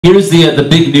Here's the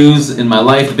big news in my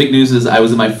life. The big news is I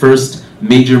was in my first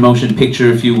major motion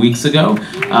picture a few weeks ago.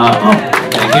 Thank you. Well,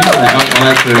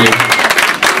 that's very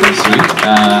sweet.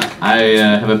 I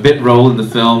have a bit role in the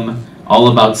film All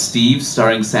About Steve,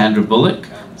 starring Sandra Bullock.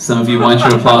 Some of you want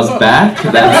your applause back.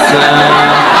 That's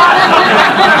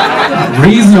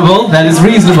reasonable. That is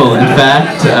reasonable, in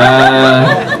fact.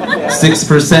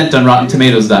 6% on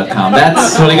RottenTomatoes.com.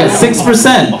 That's what I got.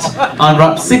 6%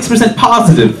 on 6%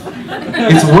 positive.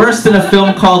 It's worse than a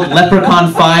film called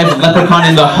Leprechaun 5, Leprechaun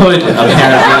in the Hood,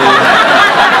 apparently,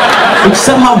 which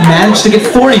somehow managed to get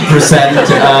 40%.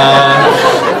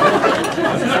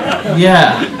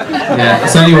 Yeah.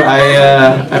 So anyway,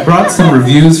 I brought some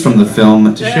reviews from the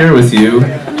film to share with you.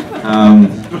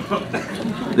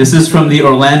 This is from the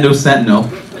Orlando Sentinel.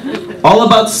 All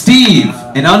About Steve,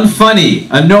 an unfunny,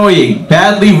 annoying,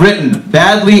 badly written,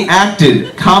 badly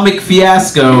acted comic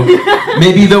fiasco,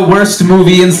 maybe the worst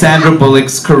movie in Sandra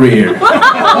Bullock's career.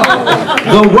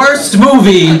 The worst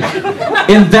movie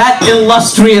in that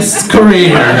illustrious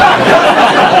career.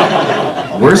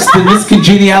 Worse than Miss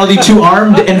Congeniality 2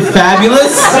 Armed and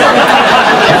Fabulous?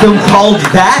 A film called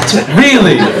that?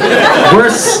 Really?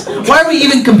 Worse? Why are we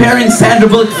even comparing Sandra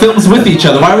Bullock films with each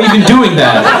other? Why are we even doing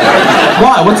that?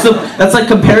 Why? That's like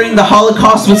comparing the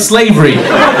Holocaust with slavery.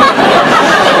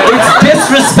 It's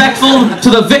disrespectful to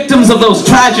the victims of those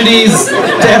tragedies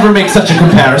to ever make such a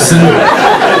comparison.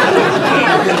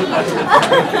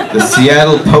 The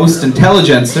Seattle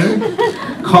Post-Intelligencer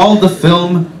called the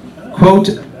film, quote,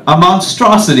 a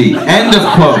monstrosity, end of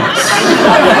quotes.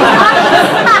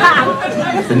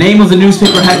 The name of the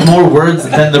newspaper had more words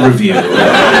than the review.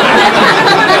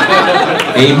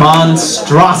 A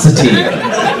monstrosity.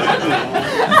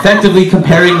 Effectively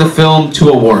comparing the film to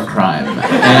a war crime.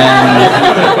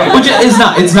 And, which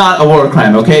it's not a war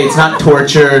crime, okay? It's not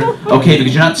torture, okay?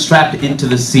 Because you're not strapped into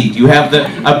the seat. You have the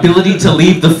ability to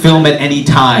leave the film at any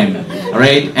time, all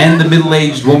right? And the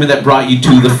middle-aged woman that brought you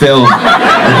to the film,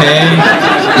 okay?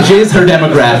 Which is her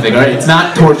demographic, all right? It's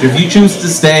not torture. If you choose to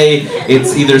stay,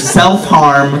 it's either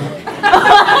self-harm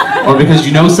or because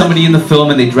you know somebody in the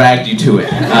film and they dragged you to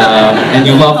it. And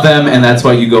you love them, and that's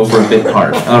why you go for a bit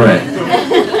part. All right.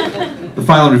 The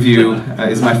final review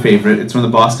is my favorite. It's from the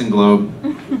Boston Globe.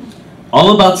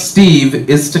 All About Steve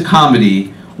is to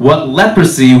comedy what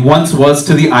leprosy once was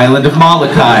to the island of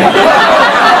Molokai.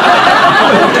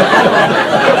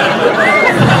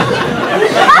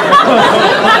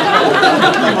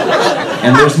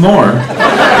 And there's more.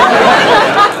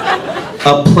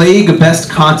 A plague best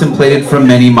contemplated from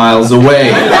many miles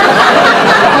away.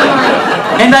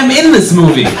 And I'm in this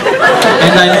movie.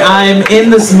 And I'm in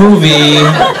this movie.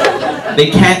 They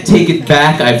can't take it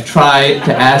back. I've tried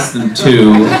to ask them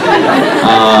to.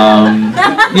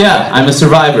 Yeah, I'm a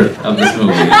survivor of this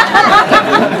movie.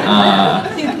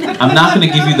 I'm not going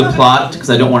to give you the plot because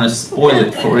I don't want to spoil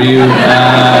it for you.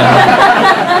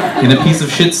 Can a piece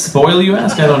of shit spoil, you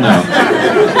ask? I don't know.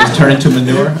 Just turn into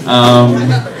manure?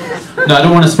 No, I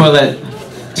don't want to spoil that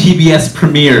TBS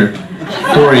premiere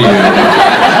for you.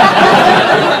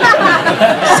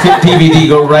 Skip DVD,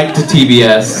 go right to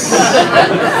TBS.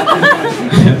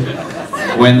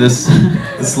 When the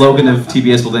slogan of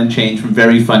TBS will then change from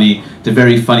very funny to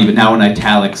very funny, but now in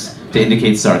italics to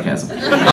indicate sarcasm.